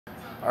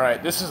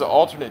Alright, this is an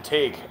alternate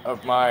take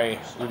of my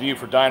review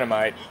for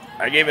Dynamite.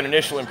 I gave an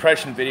initial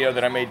impression video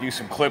that I may do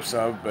some clips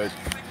of, but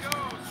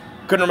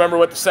couldn't remember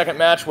what the second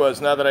match was.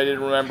 Now that I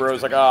didn't remember, I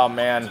was like, oh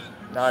man,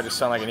 now I just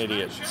sound like an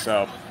idiot.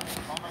 So,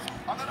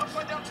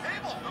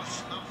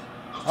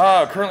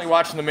 currently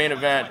watching the main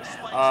event.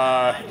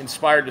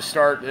 Inspired to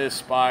start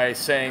this by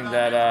saying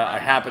that I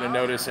happened to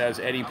notice as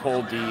Eddie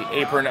pulled the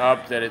apron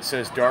up that it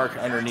says Dark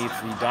underneath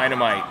the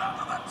Dynamite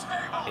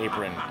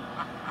apron.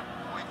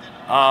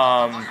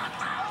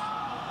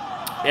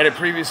 It had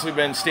previously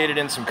been stated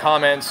in some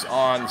comments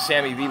on the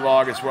Sammy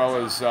vlog as well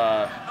as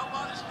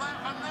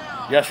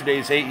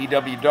yesterday's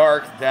AEW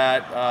Dark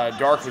that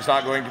Dark was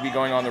not going to be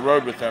going on the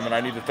road with them, and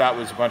I knew that that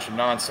was a bunch of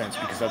nonsense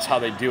because that's how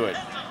they do it.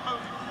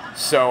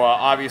 So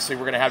obviously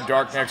we're going to have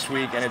Dark next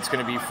week, and it's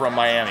going to be from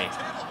Miami.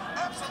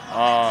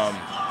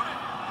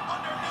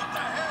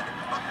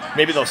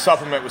 Maybe they'll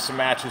supplement with some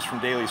matches from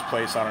Daly's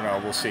place. I don't know.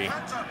 We'll see.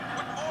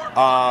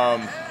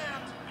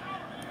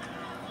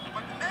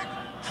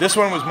 This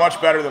one was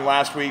much better than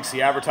last week's.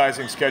 The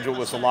advertising schedule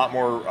was a lot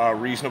more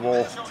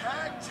reasonable.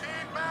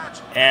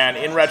 And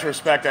in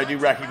retrospect, I do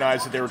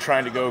recognize that they were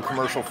trying to go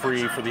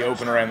commercial-free for the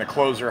opener and the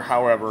closer.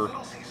 However,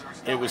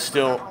 it was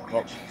still...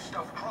 Well,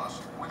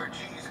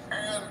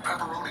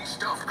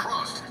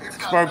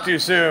 spoke too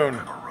soon.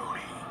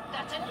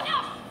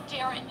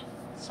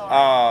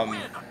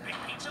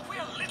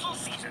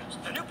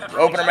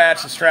 Opener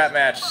match, the strap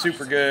match,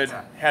 super good.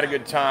 Had a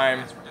good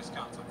time.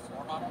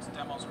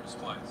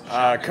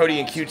 Cody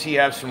and QT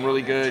have some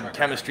really good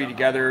chemistry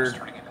together.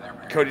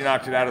 Cody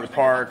knocked it out of the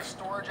park.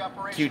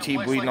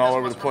 QT bleeding all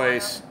over the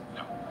place.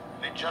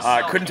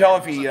 Couldn't tell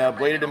if he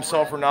bladed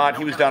himself or not.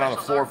 He was down on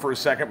the floor for a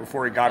second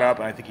before he got up,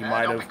 and I think he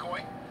might have.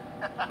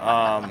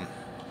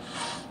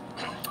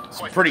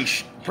 Some pretty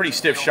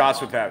stiff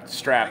shots with that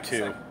strap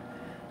too.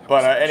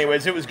 But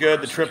anyways, it was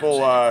good. The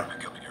triple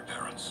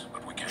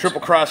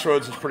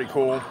crossroads was pretty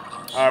cool.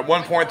 At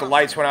one point, the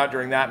lights went out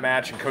during that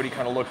match, and Cody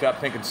kind of looked up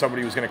thinking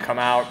somebody was going to come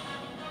out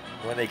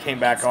when they came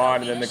back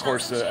on, and then, of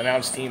course, the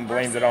announce team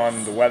blamed it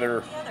on the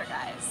weather.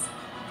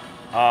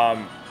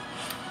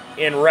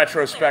 In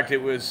retrospect,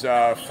 it was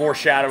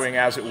foreshadowing,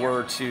 as it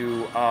were,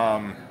 to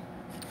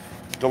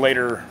the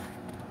later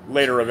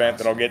event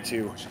that I'll get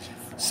to.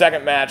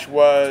 Second match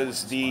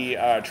was the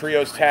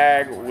Trios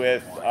tag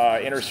with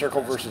Inner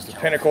Circle versus the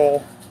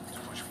Pinnacle.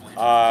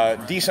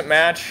 Decent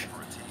match.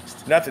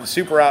 Nothing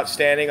super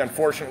outstanding.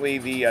 Unfortunately,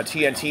 the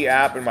TNT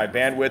app in my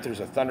bandwidth,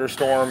 there's a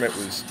thunderstorm. It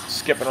was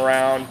skipping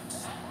around.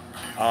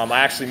 I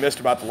actually missed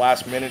about the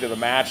last minute of the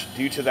match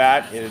due to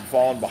that. It had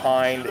fallen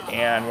behind,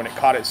 and when it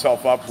caught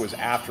itself up was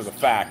after the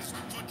fact.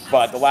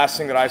 But the last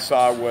thing that I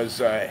saw was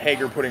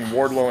Hager putting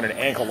Wardlow in an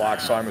ankle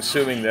lock, so I'm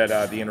assuming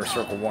that the Inner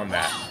Circle won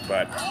that.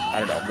 But I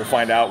don't know. We'll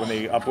find out when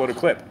they upload a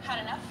clip.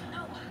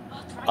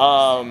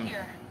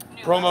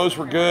 Promos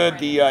were good.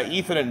 The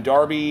Ethan and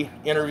Darby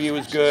interview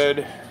was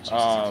good.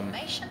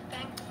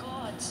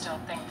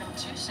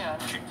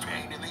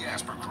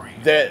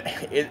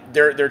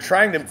 They're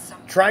trying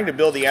to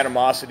build the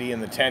animosity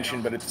and the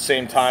tension, but at the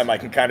same time, I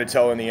can kind of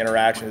tell in the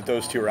interaction that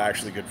those two are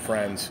actually good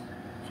friends.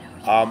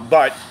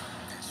 But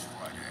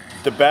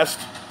the best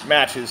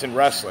matches in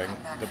wrestling,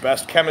 the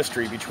best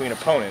chemistry between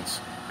opponents,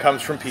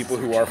 comes from people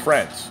who are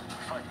friends.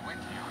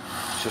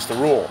 It's just the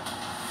rule.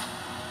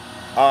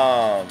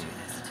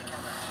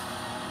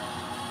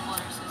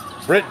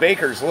 Britt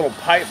Baker's little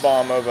pipe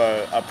bomb of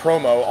a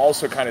promo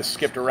also kind of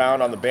skipped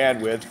around on the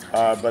bandwidth,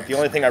 but the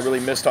only thing I really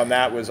missed on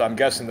that was, I'm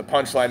guessing the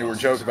punchline to her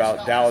joke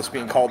about Dallas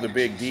being called the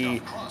Big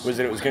D was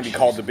that it was going to be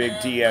called the Big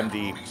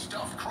DMD.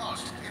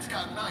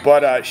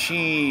 But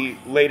she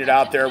laid it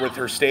out there with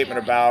her statement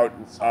about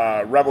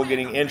Rebel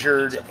getting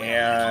injured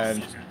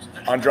and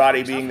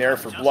Andrade being there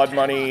for blood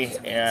money,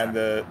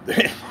 and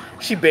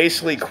she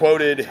basically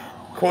quoted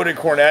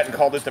Cornette and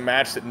called it the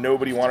match that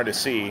nobody wanted to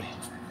see.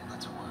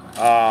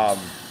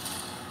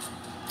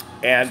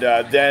 And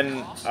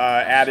then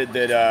added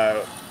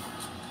that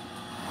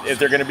if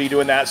they're going to be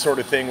doing that sort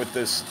of thing with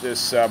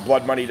this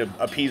blood money to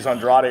appease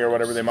Andrade or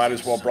whatever, they might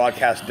as well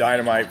broadcast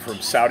Dynamite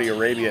from Saudi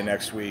Arabia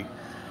next week.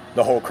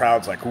 The whole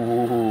crowd's like,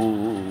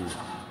 ooh.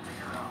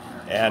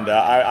 And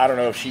I don't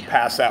know if she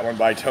passed that one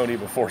by Tony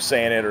before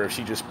saying it or if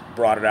she just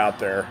brought it out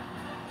there.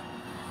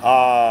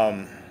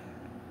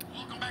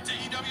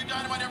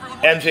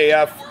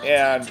 MJF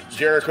and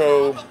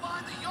Jericho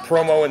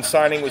promo and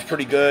signing was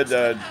pretty good.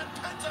 The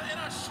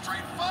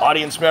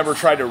audience member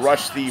tried to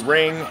rush the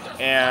ring,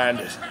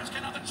 and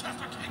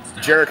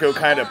Jericho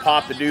kind of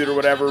popped the dude or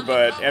whatever,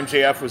 but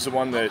MJF was the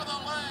one that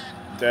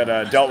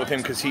dealt with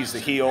him because he's the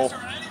heel.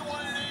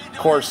 Of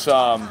course,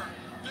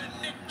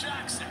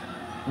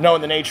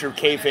 knowing the nature of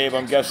kayfabe,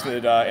 I'm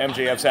guessing that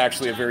MJF's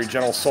actually a very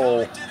gentle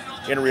soul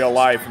in real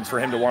life, and for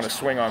him to want to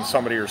swing on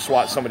somebody or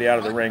swat somebody out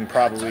of the ring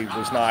probably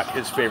was not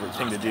his favorite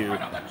thing to do.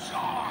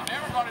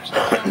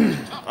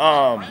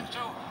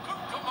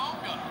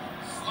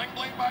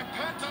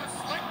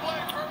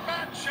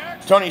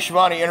 Tony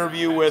Schiavone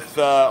interview with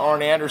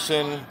Arn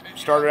Anderson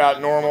started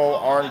out normal.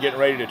 Arn getting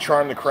ready to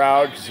charm the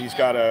crowd because he's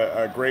got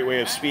a great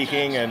way of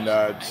speaking, and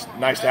it's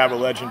nice to have a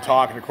legend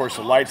talk. And of course,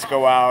 the lights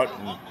go out,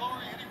 and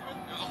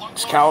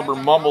Excalibur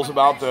mumbles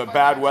about the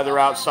bad weather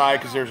outside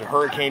because there's a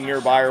hurricane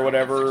nearby or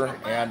whatever.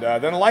 And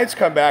then the lights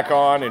come back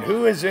on, and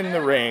who is in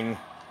the ring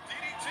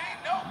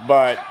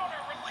but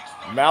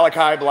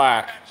Malachi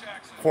Black,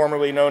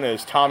 formerly known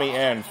as Tommy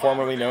N,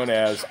 formerly known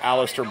as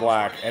Aleister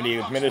Black, and he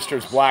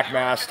administers Black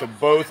Mass to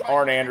both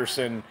Arn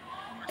Anderson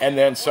and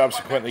then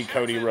subsequently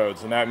Cody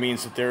Rhodes, and that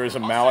means that there is a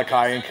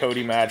Malachi and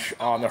Cody match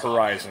on the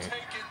horizon.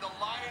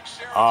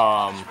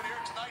 I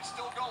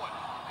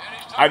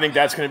think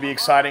that's going to be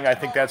exciting. I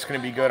think that's going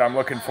to be good. I'm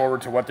looking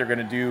forward to what they're going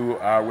to do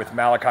with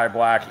Malachi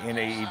Black in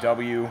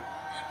AEW.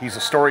 He's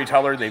a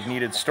storyteller. They've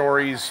needed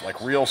stories, like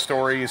real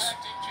stories,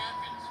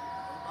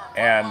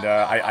 and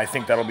I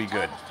think that'll be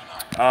good.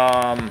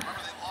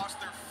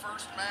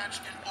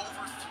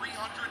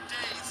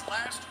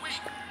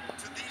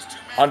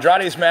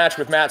 Andrade's match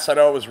with Matt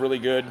Sydal was really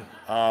good.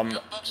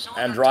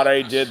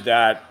 Andrade did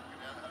that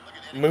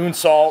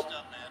moonsault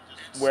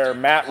where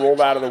Matt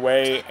rolled out of the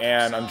way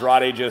and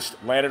Andrade just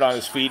landed on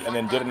his feet and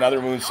then did another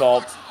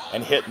moonsault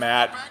and hit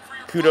Matt.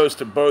 Kudos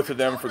to both of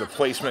them for the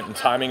placement and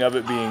timing of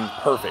it being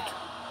perfect.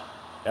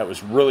 That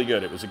was really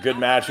good. It was a good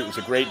match. It was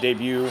a great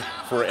debut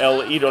for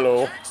El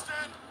Idolo.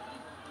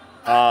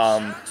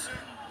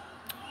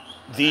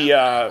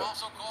 The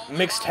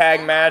mixed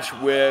tag match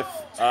with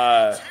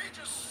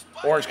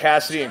Orange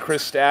Cassidy and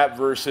Chris Stapp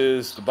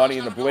versus the Bunny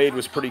and the Blade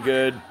was pretty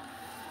good.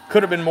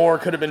 Could have been more,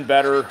 could have been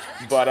better,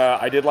 but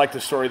I did like the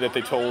story that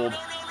they told.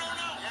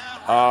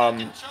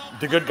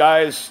 The good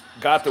guys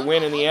got the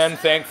win in the end,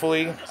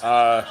 thankfully.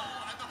 I'm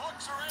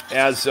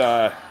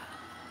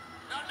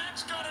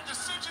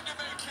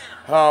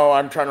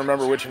trying to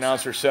remember which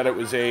announcer said it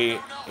was a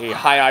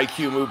high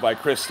IQ move by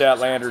Chris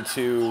Statlander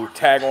to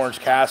tag Orange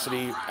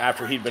Cassidy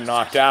after he'd been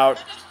knocked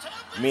out,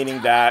 meaning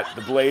that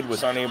the Blade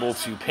was unable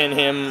to pin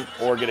him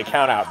or get a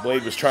count out.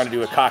 Blade was trying to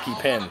do a cocky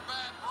pin,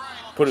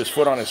 put his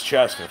foot on his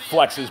chest and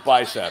flex his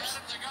biceps.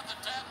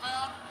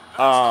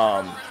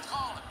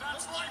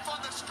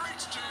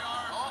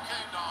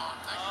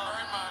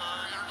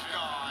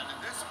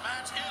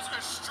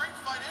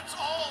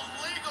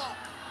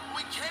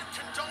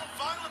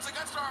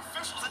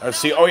 Let's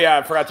see. Oh yeah,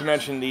 I forgot to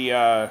mention the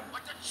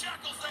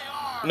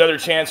another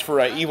chance for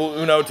Evil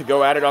Uno to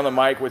go at it on the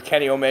mic with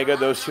Kenny Omega.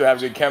 Those two have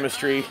good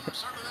chemistry.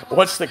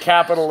 What's the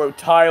capital of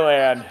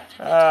Thailand?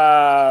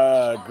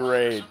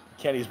 Great.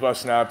 Kenny's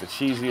busting out the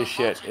cheesiest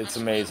shit. It's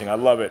amazing. I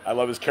love it. I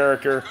love his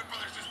character.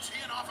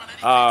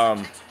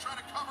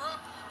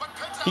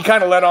 He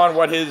kind of let on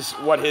what his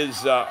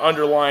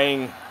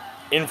underlying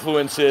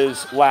influence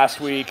is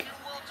last week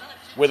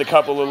with a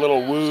couple of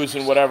little woos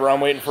and whatever.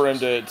 I'm waiting for him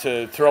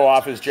to throw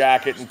off his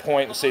jacket and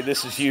point and say,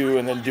 "This is you,"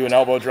 and then do an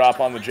elbow drop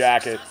on the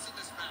jacket.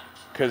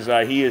 Because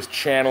he is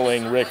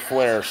channeling Ric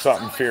Flair,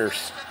 something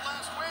fierce.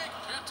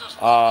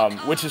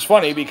 Which is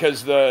funny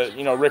because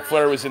Ric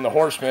Flair was in the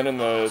Horsemen, and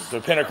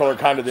the Pinnacle are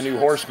kind of the new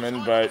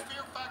Horsemen, but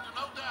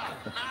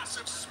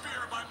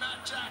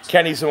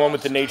Kenny's the one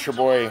with the Nature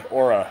Boy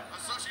aura,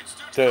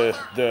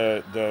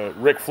 the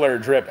Ric Flair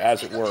drip,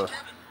 as it were.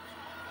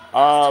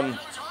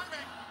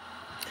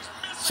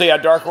 So yeah,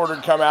 Dark Order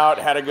had come out,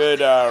 had a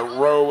good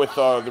row with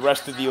the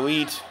rest of the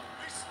Elite.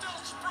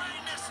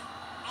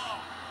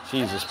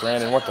 Jesus,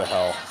 Brandon, what the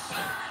hell?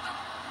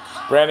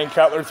 Brandon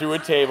Cutler through a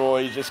table.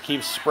 He just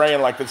keeps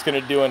spraying like that's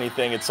going to do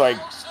anything. It's like,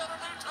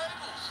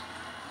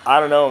 I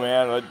don't know,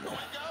 man.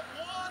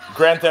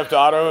 Grand Theft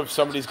Auto, if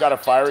somebody's got a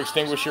fire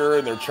extinguisher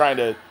and you're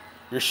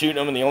shooting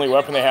them and the only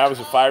weapon they have is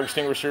a fire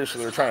extinguisher, so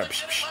they're trying to...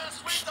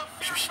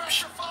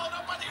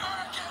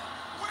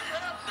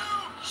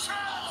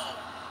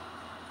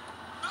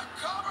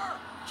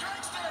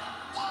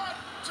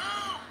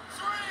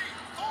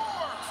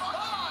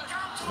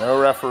 No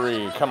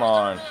referee, come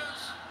on.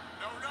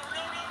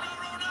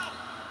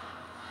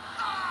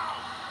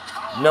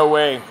 No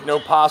way, no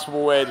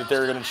possible way that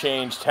they're going to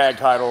change tag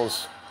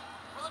titles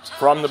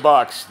from the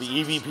Bucks, the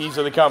EVPs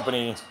of the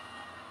company,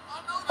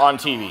 on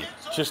TV.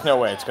 Just no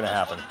way it's going to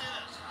happen.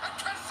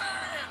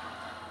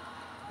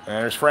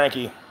 And there's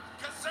Frankie.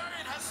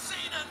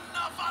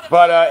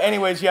 But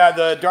anyways, yeah,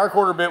 the Dark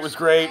Order bit was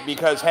great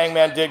because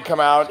Hangman did come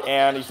out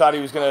and he thought he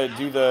was going to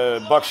do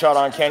the buckshot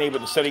on Kenny, but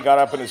instead he got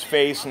up in his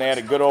face and they had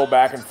a good old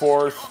back and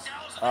forth.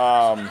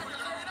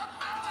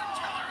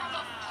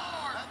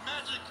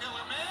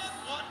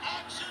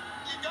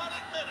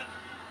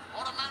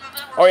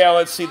 Oh yeah,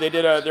 let's see. They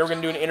were going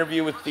to do an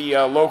interview with the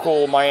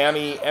local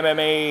Miami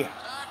MMA.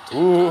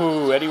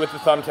 Ooh, Eddie with the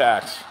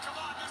thumbtacks.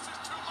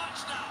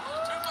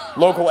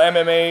 Local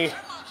MMA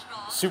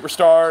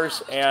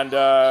superstars and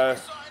oh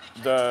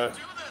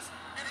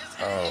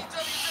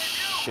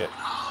shit.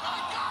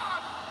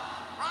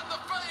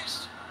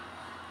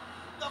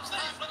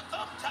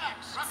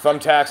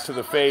 Thumbtacks to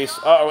the face.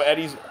 Uh-oh,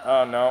 Eddie's...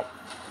 Oh, no.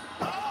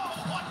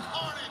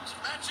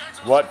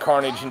 What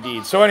carnage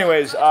indeed. So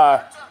anyways,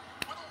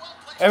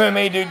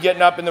 MMA dude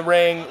getting up in the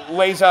ring,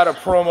 lays out a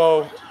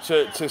promo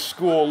to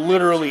school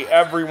literally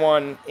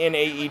everyone in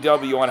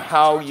AEW on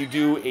how you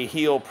do a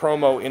heel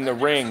promo in the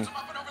ring.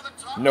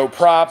 No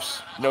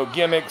props, no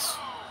gimmicks,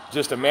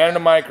 just a man in a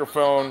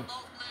microphone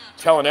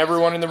telling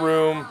everyone in the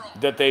room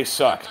that they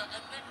suck.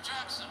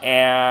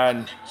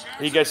 And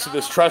he gets to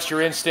this trust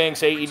your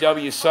instincts,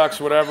 AEW sucks,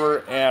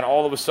 whatever, and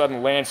all of a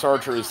sudden Lance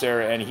Archer is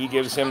there and he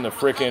gives him the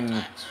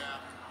frickin',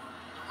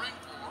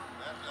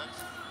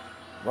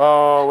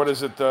 oh, what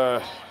is it,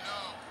 the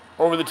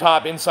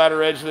over-the-top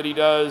insider edge that he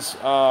does.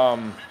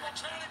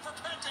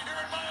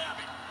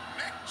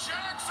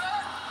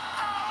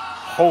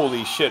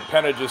 Holy shit,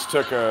 Penta just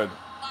took a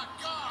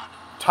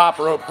top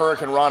rope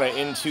Hurricane Rana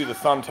into the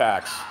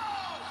thumbtacks.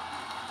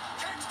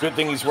 Good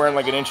thing he's wearing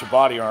like an inch of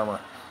body armor.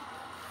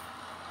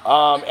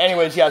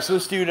 Anyways, yeah, so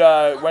this dude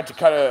went to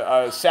cut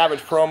a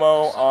savage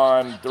promo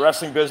on the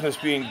wrestling business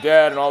being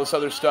dead and all this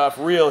other stuff.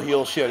 Real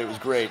heel shit. It was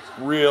great.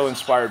 Real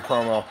inspired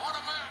promo.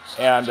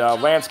 And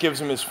Lance gives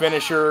him his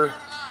finisher,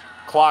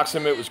 clocks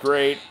him. It was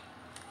great.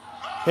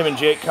 Him and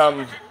Jake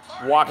come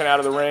walking out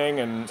of the ring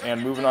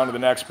and moving on to the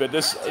next bit.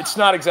 It's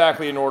not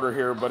exactly in order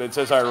here, but it's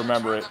as I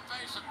remember it.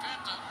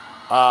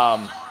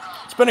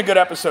 It's been a good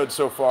episode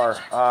so far.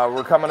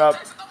 We're coming up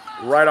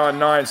right on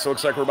 9, so it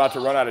looks like we're about to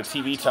run out of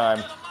TV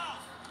time.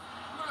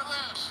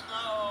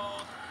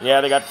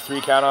 Yeah, they got the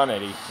 3 count on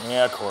Eddie.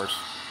 Yeah, of course.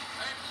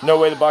 No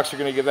way the Bucks are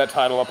going to give that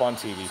title up on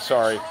TV.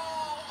 Sorry.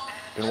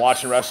 Been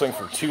watching wrestling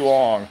for too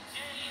long.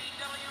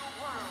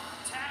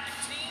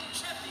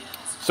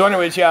 So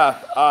anyways,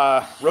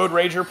 yeah, Road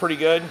Rager, pretty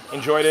good.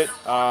 Enjoyed it.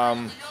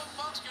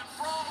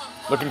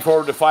 Looking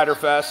forward to Fyter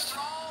Fest.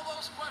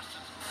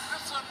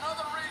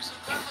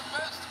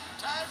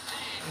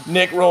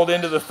 Nick rolled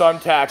into the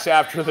thumbtacks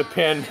after the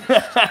pin.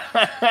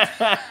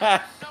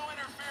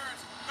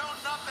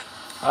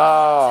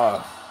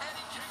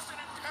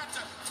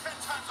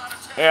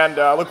 And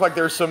looked like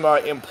there's some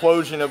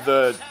implosion of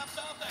the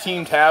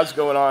Team Taz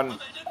going on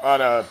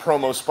a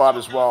promo spot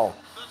as well,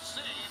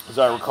 as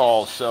I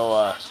recall.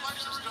 So,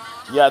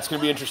 yeah, it's going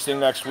to be interesting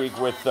next week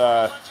with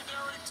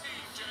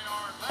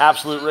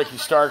Absolute Ricky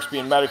Starks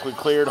being medically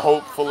cleared,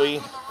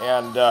 hopefully,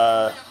 and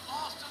the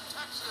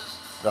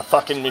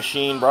fucking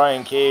machine,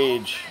 Brian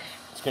Cage.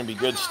 It's going to be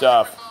good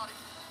stuff.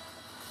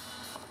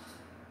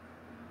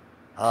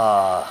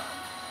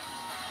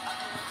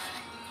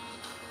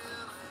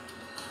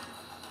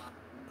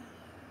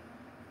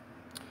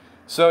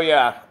 So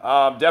yeah,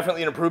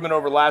 definitely an improvement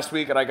over last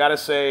week, and I gotta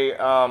say,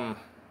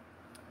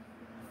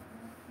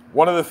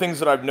 one of the things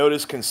that I've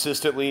noticed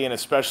consistently, and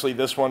especially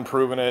this one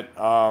proving it,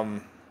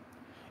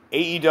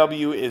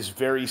 AEW is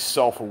very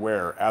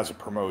self-aware as a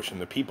promotion.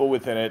 The people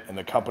within it and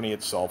the company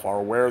itself are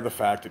aware of the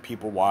fact that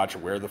people watch,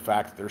 aware of the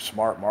fact that they're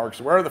smart marks,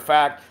 aware of the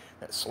fact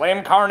that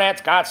Slim Cornette's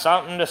got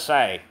something to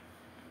say.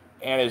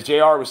 And as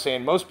JR was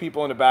saying, most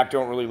people in the back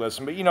don't really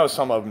listen, but you know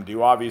some of them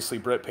do. Obviously,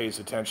 Britt pays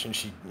attention.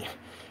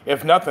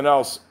 If nothing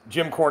else,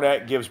 Jim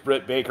Cornette gives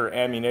Britt Baker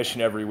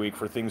ammunition every week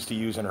for things to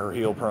use in her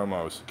heel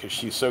promos because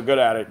she's so good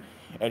at it,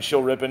 and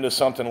she'll rip into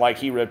something like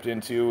he ripped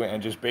into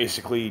and just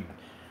basically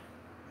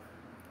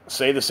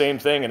say the same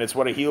thing, and it's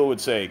what a heel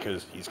would say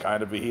because he's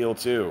kind of a heel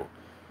too.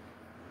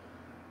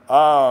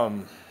 Yeah,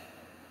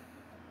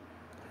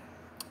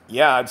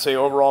 I'd say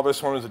overall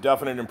this one was a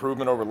definite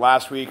improvement over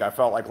last week. I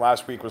felt like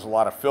last week was a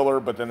lot of filler,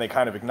 but then they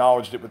kind of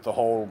acknowledged it with the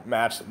whole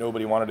match that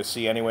nobody wanted to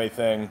see anyway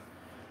thing.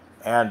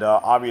 And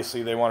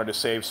obviously they wanted to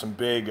save some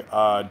big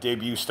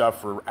debut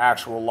stuff for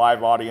actual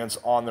live audience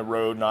on the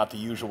road, not the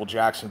usual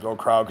Jacksonville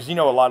crowd. Because you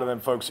know a lot of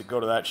them folks that go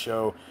to that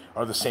show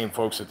are the same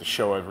folks at the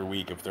show every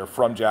week. If they're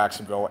from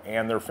Jacksonville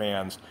and they're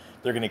fans,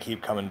 they're going to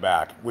keep coming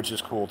back, which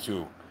is cool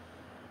too.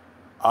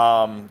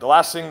 The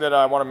last thing that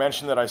I want to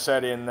mention that I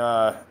said in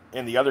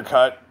the other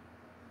cut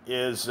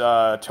is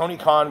Tony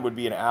Khan would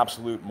be an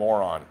absolute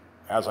moron.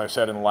 As I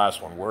said in the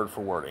last one, word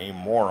for word, a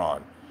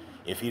moron.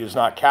 If he does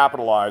not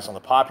capitalize on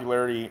the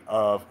popularity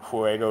of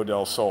Fuego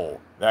del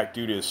Sol. That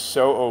dude is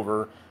so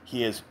over.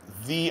 He is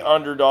the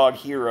underdog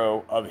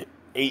hero of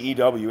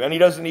AEW. And he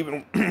doesn't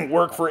even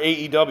work for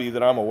AEW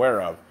that I'm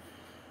aware of.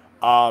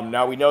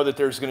 Now, we know that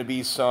there's going to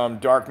be some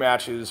dark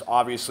matches,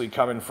 obviously,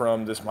 coming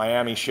from this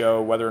Miami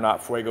show. Whether or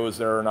not Fuego is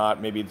there or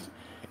not, maybe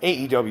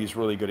AEW is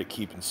really good at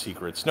keeping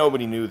secrets.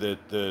 Nobody knew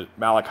that the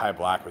Malachi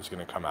Black was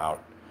going to come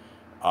out.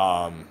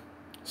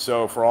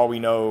 So, for all we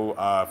know,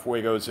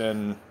 Fuego's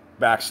in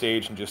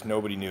backstage and just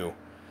nobody knew.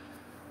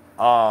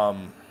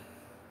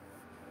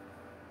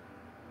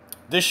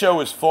 This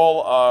show is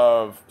full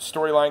of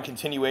storyline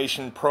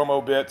continuation,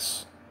 promo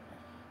bits,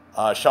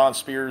 Sean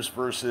Spears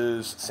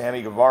versus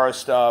Sammy Guevara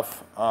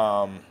stuff.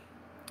 Now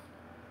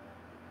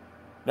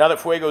that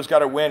Fuego's got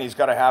to win, he's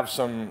got to have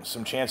some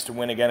chance to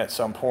win again at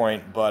some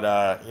point.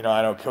 But you know,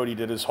 I know Cody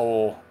did his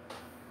whole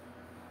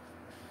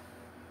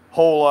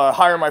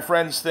hire my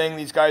friends thing.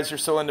 These guys are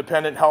still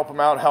independent, help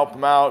them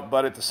out.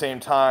 But at the same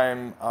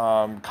time,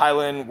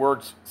 Kylan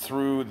worked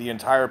through the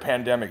entire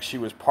pandemic. She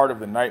was part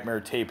of the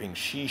Nightmare taping.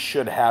 She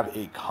should have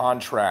a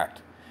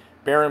contract.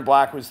 Baron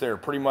Black was there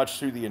pretty much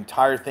through the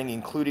entire thing,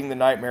 including the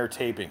Nightmare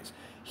tapings.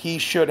 He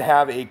should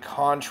have a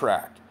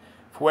contract.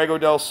 Fuego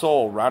del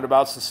Sol,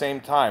 roundabouts the same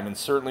time, and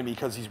certainly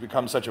because he's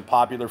become such a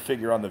popular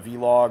figure on the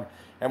vlog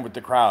and with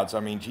the crowds.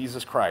 I mean,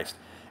 Jesus Christ.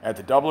 At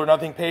the Double or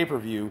Nothing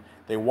pay-per-view,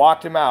 they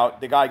walked him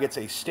out. The guy gets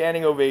a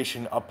standing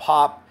ovation, a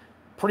pop,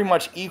 pretty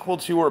much equal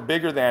to or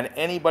bigger than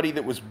anybody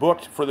that was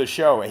booked for the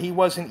show. He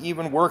wasn't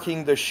even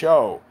working the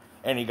show,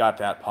 and he got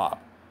that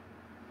pop.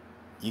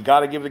 You got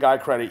to give the guy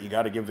credit. You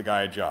got to give the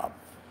guy a job.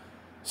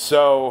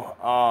 So,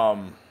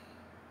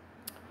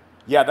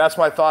 yeah, that's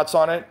my thoughts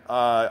on it.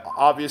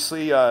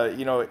 Obviously,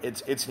 you know,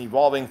 it's an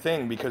evolving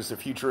thing because the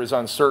future is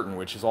uncertain,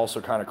 which is also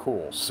kind of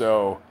cool.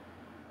 So,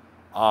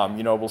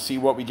 you know, we'll see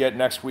what we get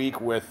next week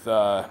with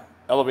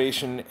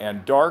Elevation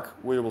and Dark.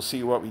 We will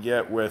see what we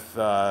get with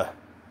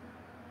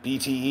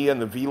BTE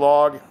and the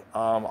vlog.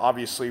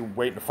 Obviously,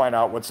 waiting to find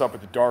out what's up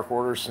with the Dark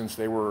Order since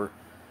they were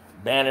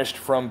banished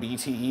from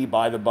BTE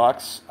by the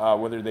Bucks,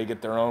 whether they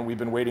get their own. We've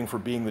been waiting for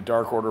Being the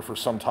Dark Order for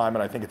some time,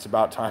 and I think it's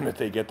about time that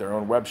they get their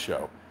own web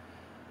show.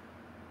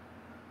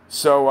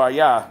 So,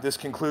 yeah, this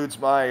concludes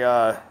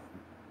my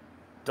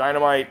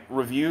Dynamite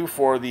review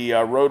for the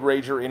Road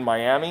Rager in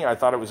Miami. I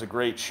thought it was a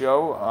great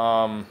show.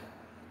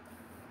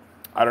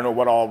 I don't know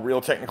what all real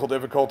technical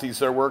difficulties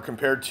there were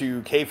compared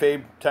to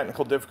kayfabe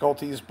technical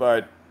difficulties,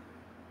 but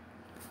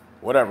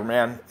whatever,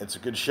 man. It's a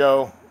good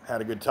show. Had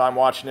a good time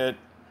watching it.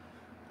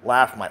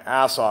 Laughed my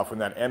ass off when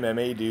that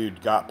MMA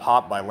dude got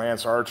popped by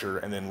Lance Archer,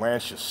 and then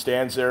Lance just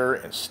stands there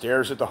and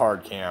stares at the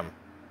hard cam.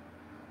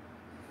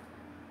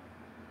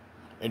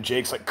 And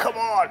Jake's like, come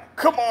on,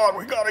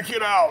 we gotta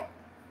get out.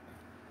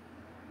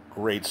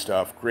 Great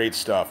stuff, great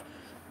stuff.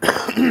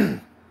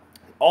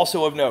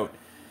 Also of note,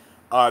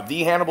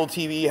 The Hannibal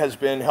TV has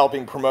been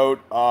helping promote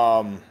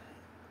the,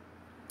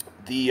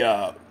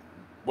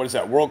 what is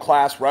that, World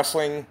Class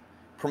Wrestling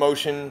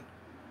promotion.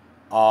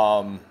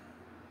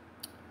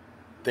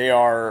 They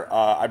are,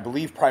 I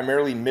believe,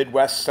 primarily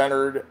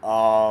Midwest-centered.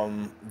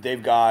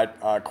 They've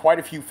got quite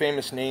a few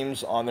famous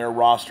names on their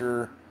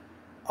roster.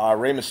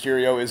 Rey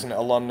Mysterio is an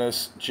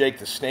alumnus. Jake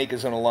the Snake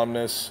is an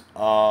alumnus.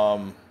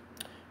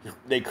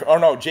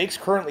 Jake's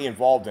currently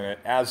involved in it,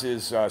 as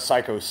is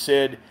Psycho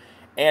Sid.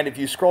 And if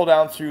you scroll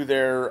down through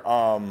their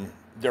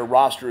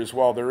roster as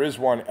well, there is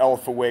one El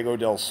Fuego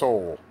del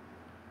Sol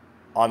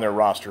on their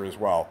roster as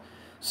well.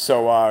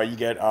 So you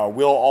get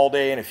Will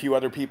Alday and a few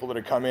other people that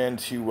have come in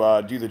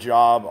to do the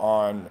job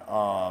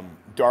on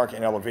Dark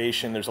and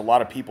Elevation. There's a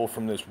lot of people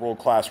from this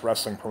world-class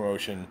wrestling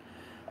promotion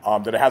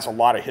that has a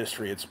lot of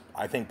history. It's,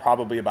 I think,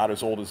 probably about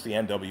as old as the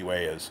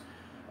NWA is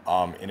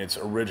in its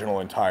original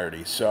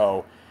entirety.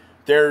 So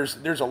there's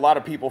a lot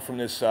of people from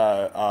this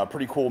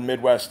pretty cool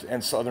Midwest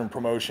and Southern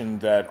promotion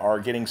that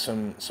are getting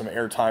some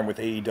airtime with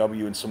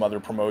AEW and some other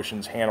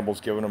promotions. Hannibal's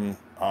giving them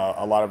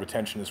a lot of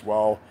attention as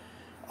well.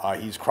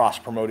 He's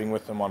cross-promoting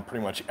with them on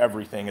pretty much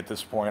everything at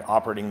this point,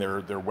 operating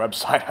their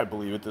website, I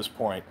believe, at this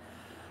point.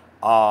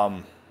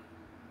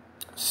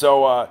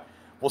 So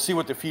we'll see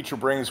what the future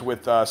brings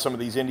with some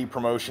of these indie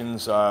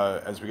promotions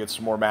as we get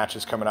some more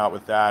matches coming out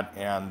with that.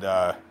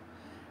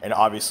 And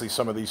obviously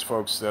some of these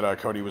folks that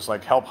Cody was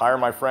like, help hire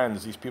my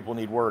friends. These people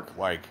need work.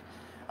 Like,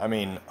 I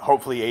mean,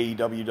 hopefully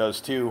AEW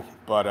does too.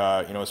 But,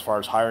 you know, as far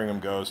as hiring them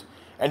goes.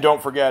 And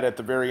don't forget, at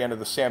the very end of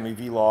the Sammy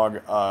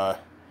vlog,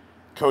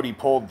 Cody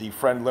pulled the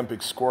Friend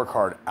Olympic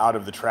scorecard out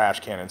of the trash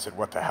can and said,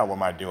 what the hell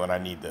am I doing? I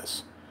need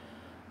this.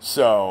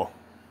 So,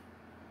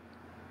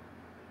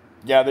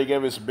 yeah, they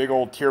gave us a big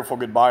old tearful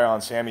goodbye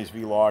on Sammy's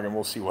vlog, and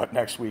we'll see what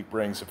next week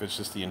brings if it's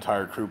just the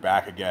entire crew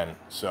back again.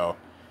 So,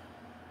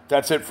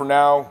 that's it for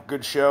now.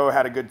 Good show.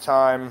 Had a good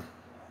time.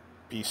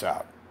 Peace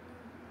out.